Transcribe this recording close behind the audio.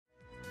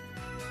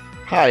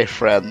Hi,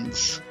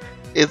 friends.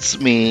 It's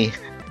me,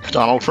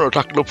 Donald from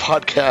Otaku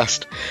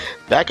Podcast,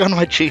 back on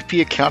my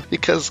JP account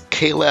because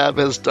K-Lab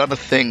has done a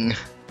thing.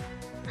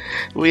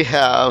 We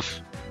have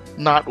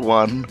not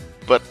one,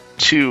 but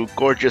two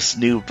gorgeous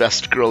new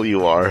Best Girl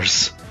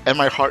URs, and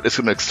my heart is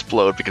going to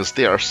explode because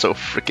they are so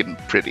freaking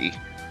pretty.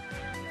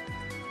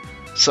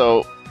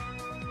 So,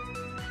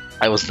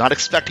 I was not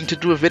expecting to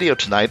do a video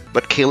tonight,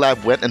 but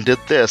K-Lab went and did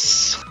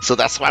this, so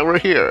that's why we're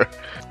here.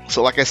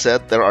 So like I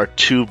said, there are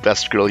two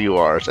Best Girl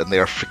URs, and they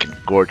are freaking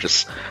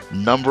gorgeous.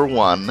 Number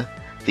one,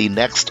 the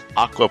next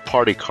Aqua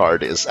Party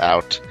card is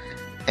out,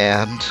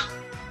 and...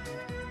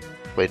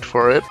 wait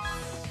for it.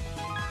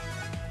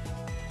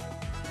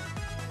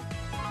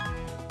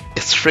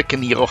 It's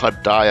freaking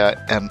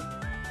Yohane, and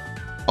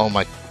oh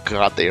my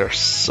god, they are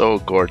so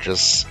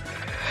gorgeous.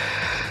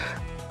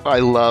 I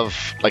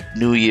love, like,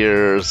 New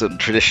Year's and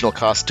traditional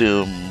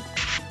costume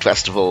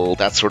festival,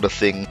 that sort of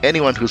thing.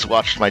 Anyone who's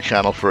watched my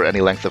channel for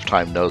any length of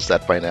time knows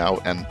that by now,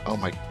 and oh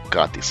my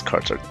god, these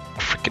cards are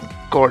freaking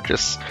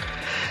gorgeous.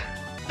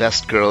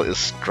 Best Girl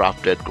is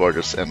drop dead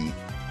gorgeous, and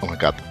oh my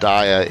god,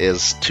 Daya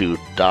is to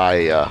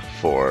die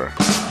for.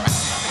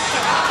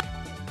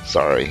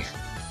 Sorry.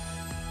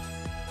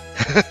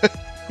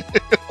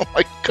 Oh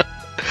my god.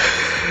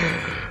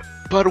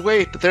 But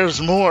wait,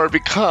 there's more,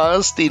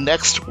 because the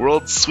next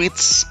World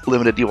Sweets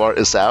Limited UR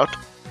is out.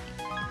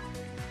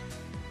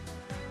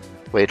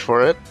 Wait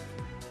for it.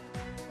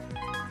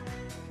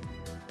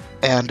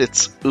 And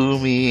it's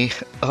Umi.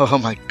 Oh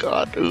my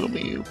god,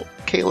 Umi.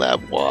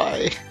 K-Lab,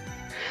 why?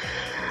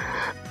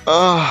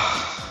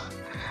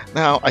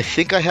 Now, I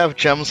think I have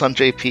gems on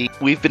JP.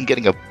 We've been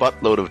getting a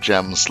buttload of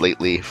gems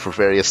lately for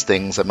various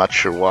things. I'm not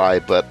sure why,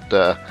 but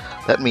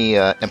let me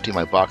empty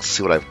my box to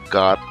see what I've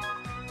got.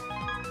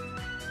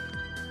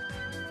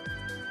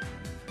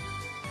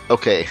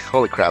 Okay,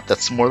 holy crap,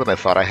 that's more than I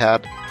thought I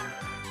had.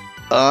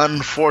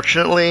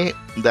 Unfortunately,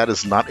 that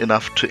is not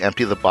enough to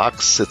empty the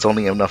box. It's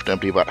only enough to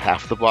empty about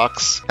half the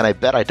box. And I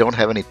bet I don't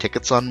have any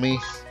tickets on me.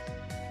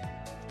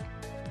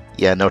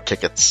 Yeah, no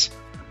tickets.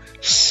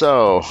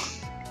 So...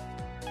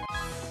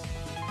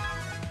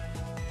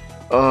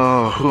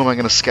 oh, who am I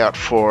going to scout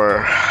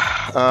for?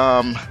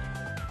 I'm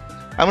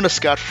going to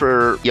scout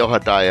for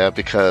Yohane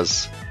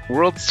because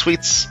World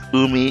Sweets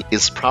Umi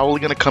is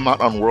probably going to come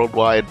out on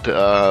Worldwide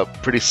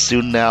pretty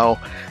soon now,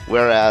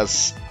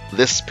 whereas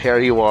this pair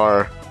you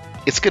are,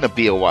 it's going to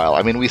be a while.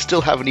 I mean, we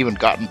still haven't even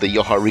gotten the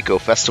Yohariko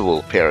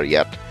Festival pair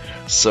yet,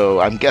 so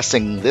I'm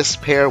guessing this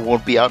pair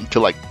won't be out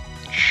until like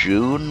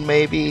June,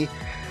 maybe?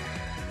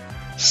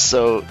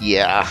 So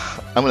yeah,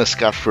 I'm going to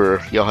scout for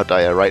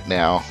Yohane right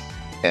now,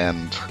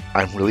 and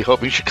I'm really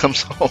hoping she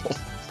comes home.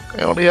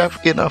 I only have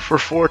enough for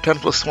 4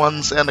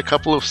 10+1s and a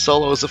couple of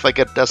solos if I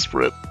get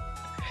desperate.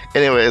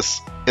 Anyways,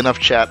 enough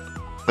chat.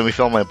 Let me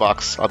fill my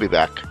box. I'll be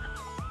back.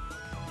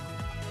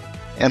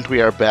 And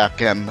we are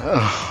back, and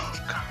oh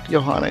god,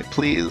 Yohane,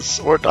 please,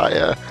 or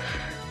Daya,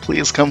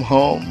 please come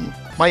home.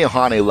 My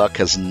Yohane luck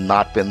has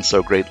not been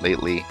so great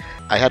lately.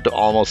 I had to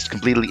almost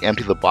completely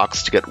empty the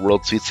box to get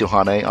World Sweets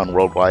Yohane on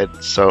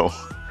Worldwide, so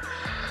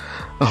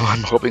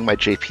I'm hoping my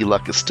JP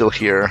luck is still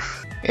here.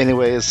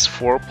 Anyways,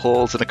 4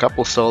 pulls and a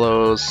couple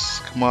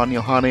solos. Come on,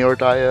 Yohane or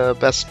Daya,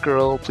 Best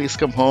Girl, please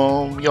come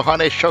home.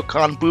 Yohane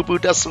Shokan Bubu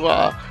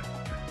Desuwa.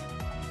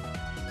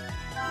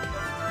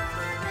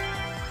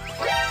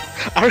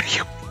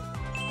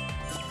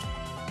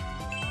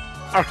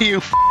 Are you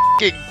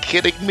f***ing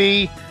kidding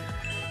me?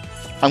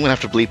 I'm gonna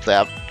have to bleep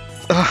that.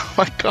 Oh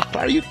my god,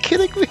 are you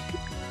kidding me?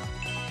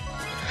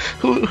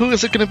 Who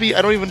is it gonna be?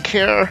 I don't even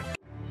care.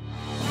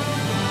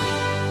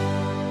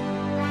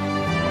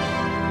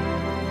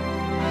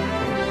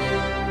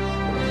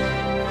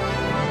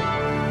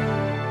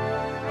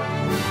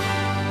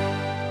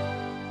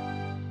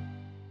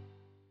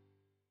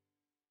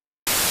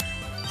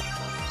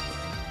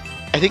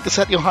 I think it's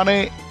at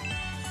Yohane.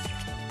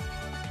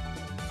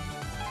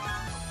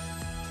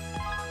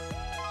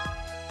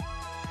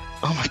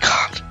 Oh my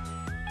god.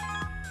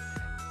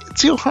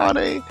 It's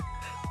Yohane.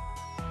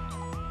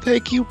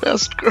 Thank you,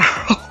 Best Girl.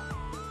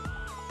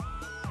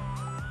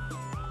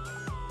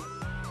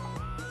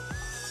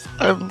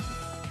 I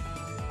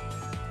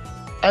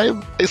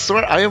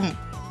swear, I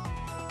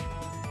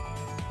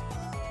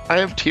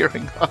am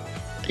tearing up.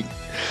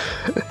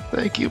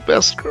 Thank you,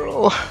 Best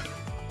Girl.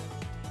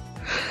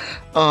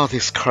 Oh,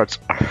 these cards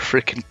are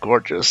freaking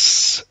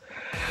gorgeous.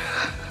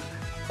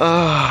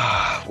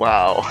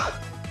 Wow.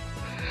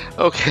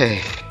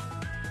 Okay.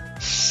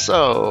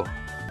 So,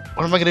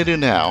 what am I gonna do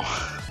now?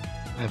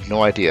 I have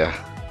no idea.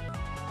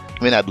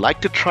 I mean, I'd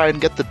like to try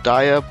and get the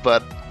Daya,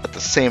 but at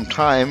the same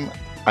time,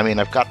 I mean,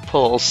 I've got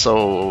pulls,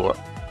 so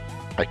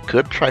I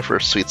could try for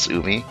Sweets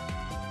Umi.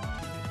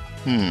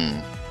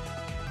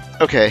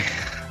 Okay,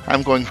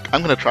 I'm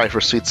gonna try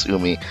for Sweets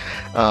Umi.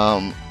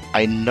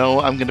 I know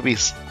I'm gonna be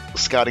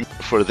scouting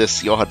for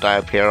this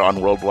Yohane pair on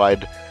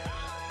Worldwide,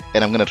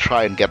 and I'm gonna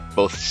try and get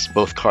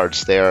both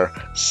cards there.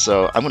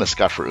 So I'm gonna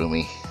scout for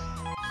Umi.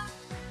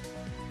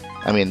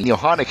 I mean,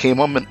 Yohane came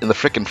home in the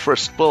frickin'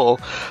 first bull,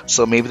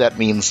 so maybe that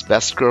means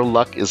Best Girl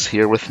Luck is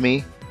here with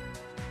me.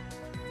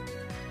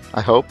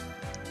 I hope.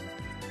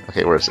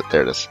 Okay, where is it?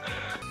 There it is.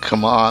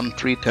 Come on,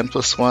 3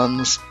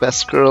 10+1s.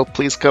 Best Girl,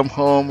 please come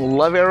home.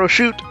 Love Arrow,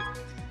 shoot!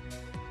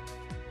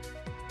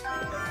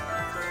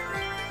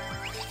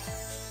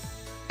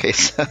 Okay,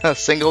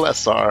 single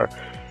SR.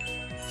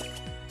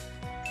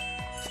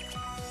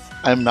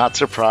 I'm not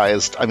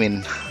surprised. I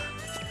mean,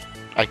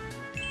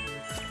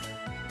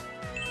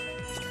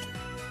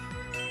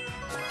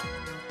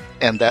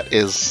 and that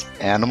is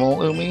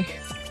Animal Umi.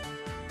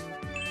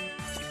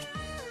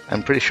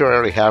 I'm pretty sure I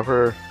already have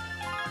her.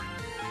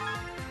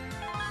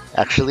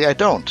 Actually, I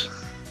don't.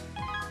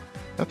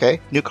 Okay,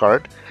 new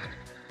card.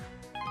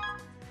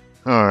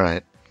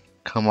 Alright.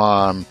 Come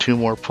on, 2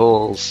 more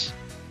pulls.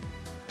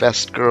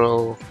 Best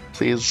Girl,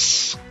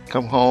 please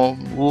come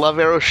home. Love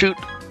Arrow, shoot!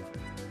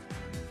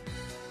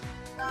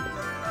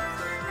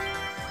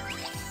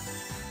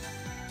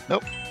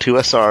 Nope, 2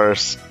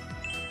 SRs.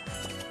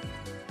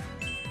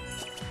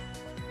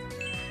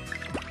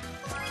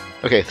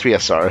 Okay, 3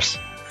 SRs.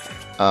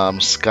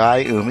 Sky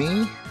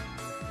Umi.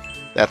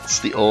 That's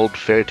the old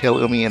Fairy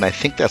Tale Umi, and I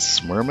think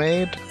that's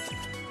Mermaid.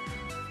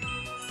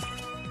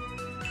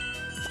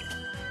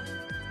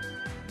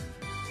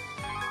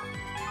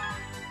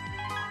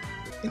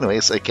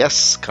 Anyways, I guess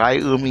Sky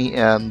Umi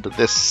and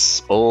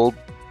this old,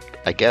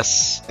 I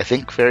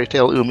think Fairy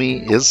Tale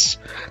Umi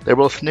they're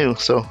both new,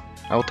 so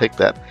I'll take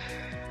that.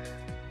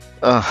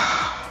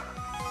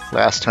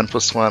 Last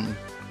 10+1.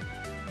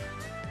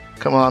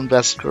 Come on,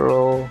 Best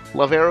Girl.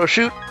 Love Arrow,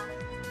 shoot!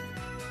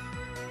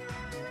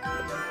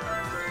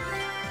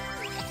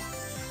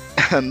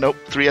 Nope,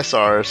 3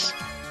 SRs.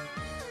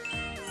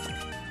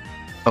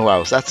 Oh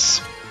wow,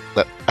 that's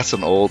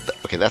an old.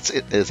 Okay, that's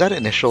it. Is that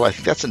initial? I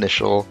think that's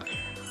initial.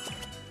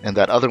 And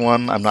that other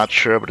one, I'm not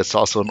sure, but it's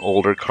also an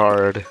older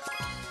card.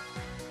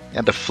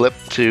 And a flip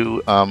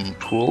to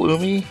Pool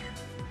Umi.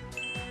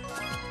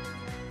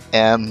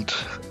 And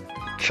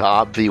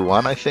Job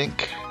V1, I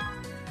think.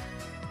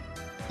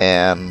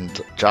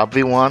 And Job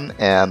V1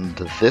 and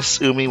this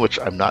Umi, which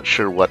I'm not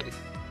sure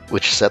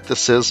which set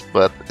this is,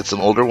 but it's an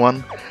older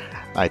one.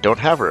 I don't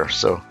have her,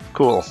 so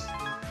cool.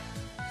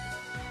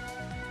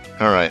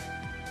 Alright.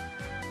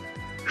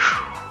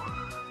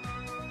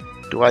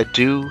 Do I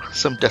do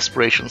some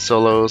Desperation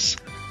solos?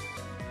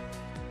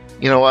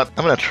 You know what?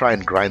 I'm going to try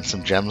and grind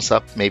some gems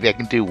up. Maybe I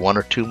can do 1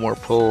 or 2 more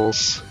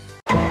pulls.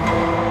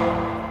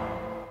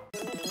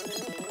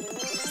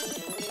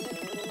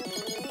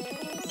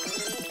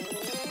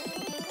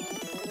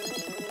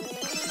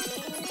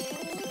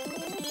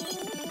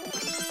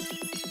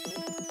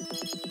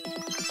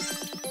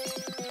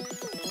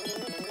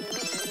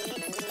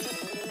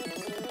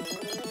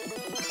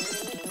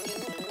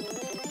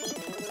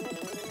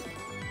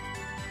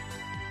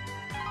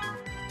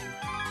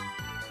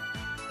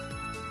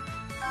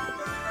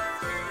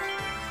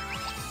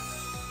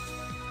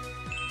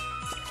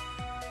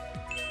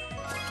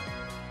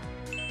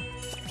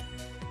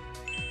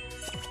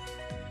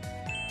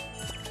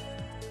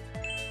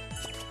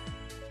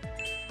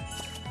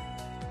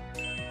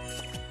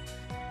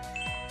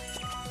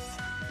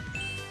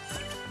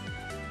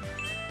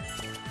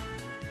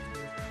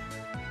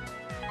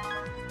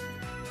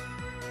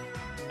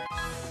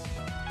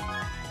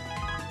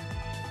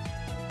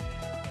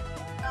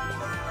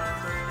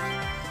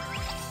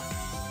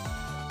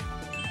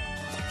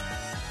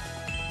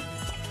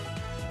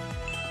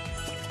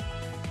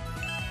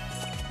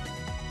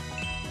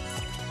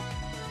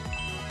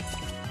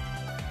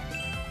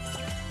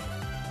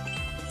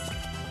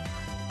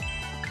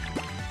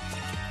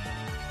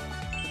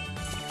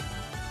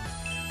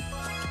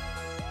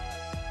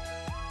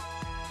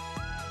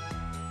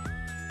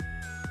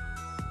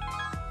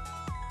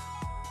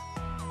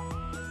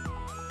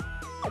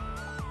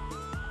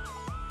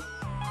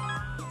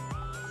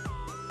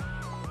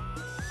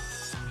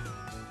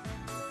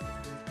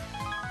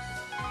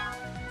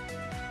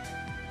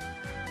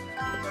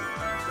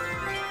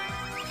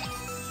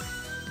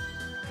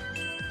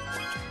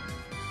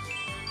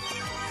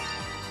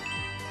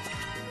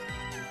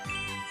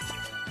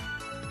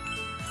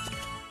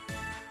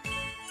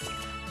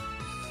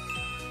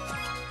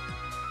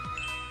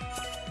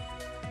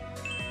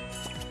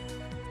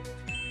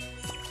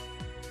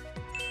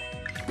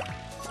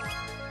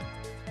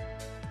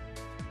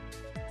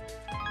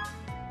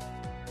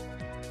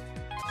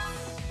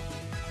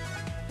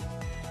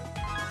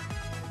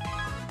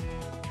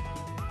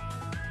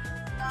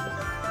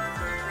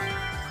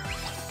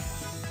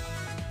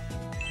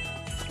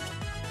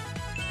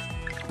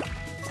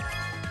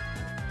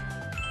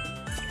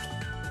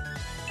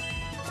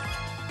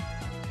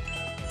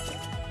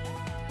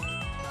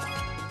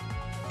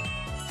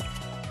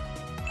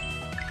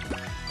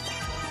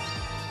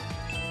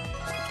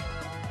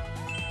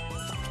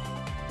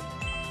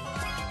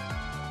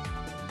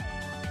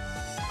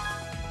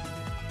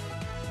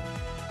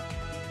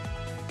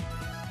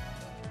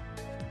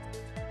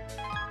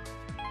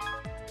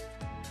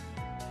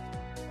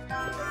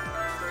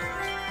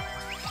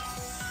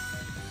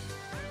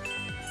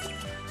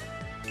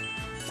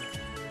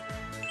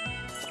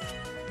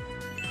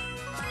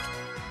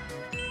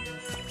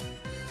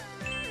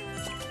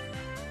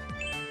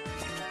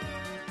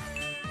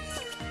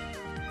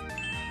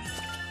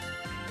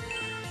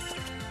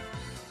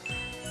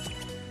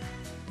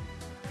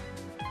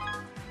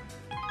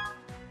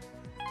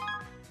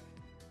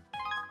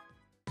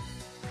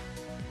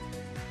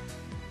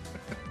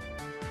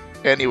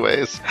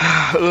 Anyways,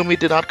 Umi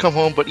did not come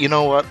home, but you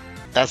know what?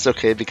 That's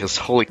okay because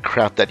holy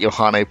crap, that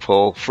Yohane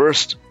pull.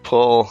 First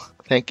pull.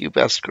 Thank you,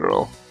 best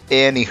girl.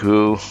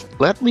 Anywho,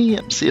 let me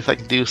see if I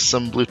can do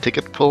some blue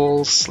ticket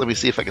pulls. Let me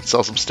see if I can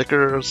sell some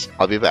stickers.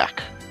 I'll be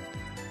back.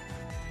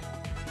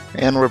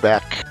 And we're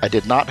back. I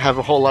did not have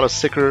a whole lot of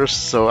stickers,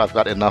 so I've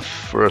got enough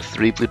for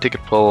 3 blue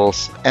ticket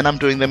pulls, and I'm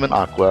doing them in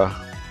Aqua.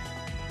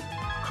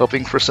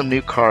 Hoping for some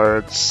new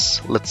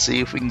cards. Let's see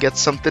if we can get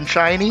something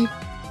shiny.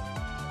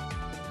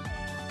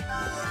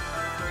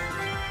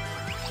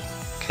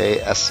 Okay,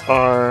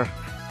 SR,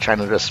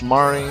 China Dress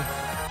Mari,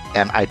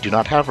 and I do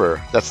not have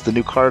her. That's the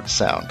new card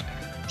sound.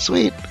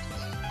 Sweet.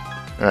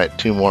 Alright,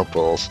 2 more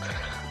pulls.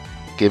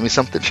 Give me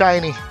something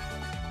shiny.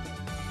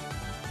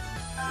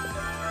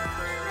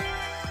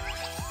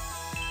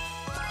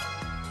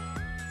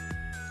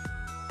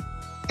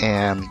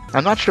 And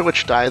I'm not sure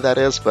which die that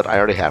is, but I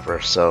already have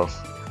her, so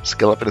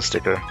skill up in a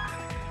sticker.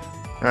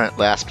 Alright,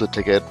 last blue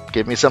ticket.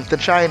 Give me something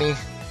shiny.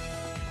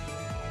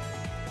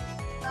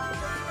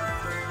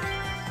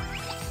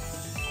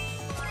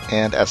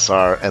 And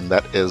SR, and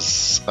that is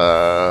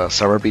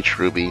Summer Beach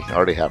Ruby. I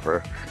already have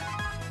her.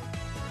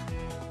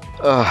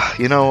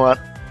 You know what?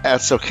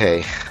 That's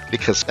okay,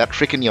 because that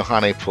freaking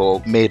Yohane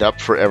pull made up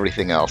for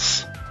everything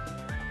else.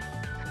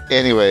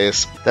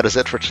 Anyways, that is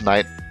it for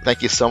tonight.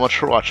 Thank you so much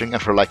for watching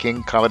and for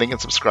liking, commenting, and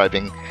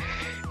subscribing.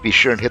 Be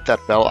sure and hit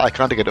that bell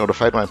icon to get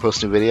notified when I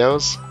post new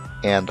videos,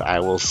 and I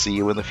will see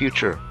you in the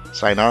future.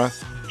 Sayonara,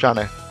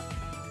 Johnny.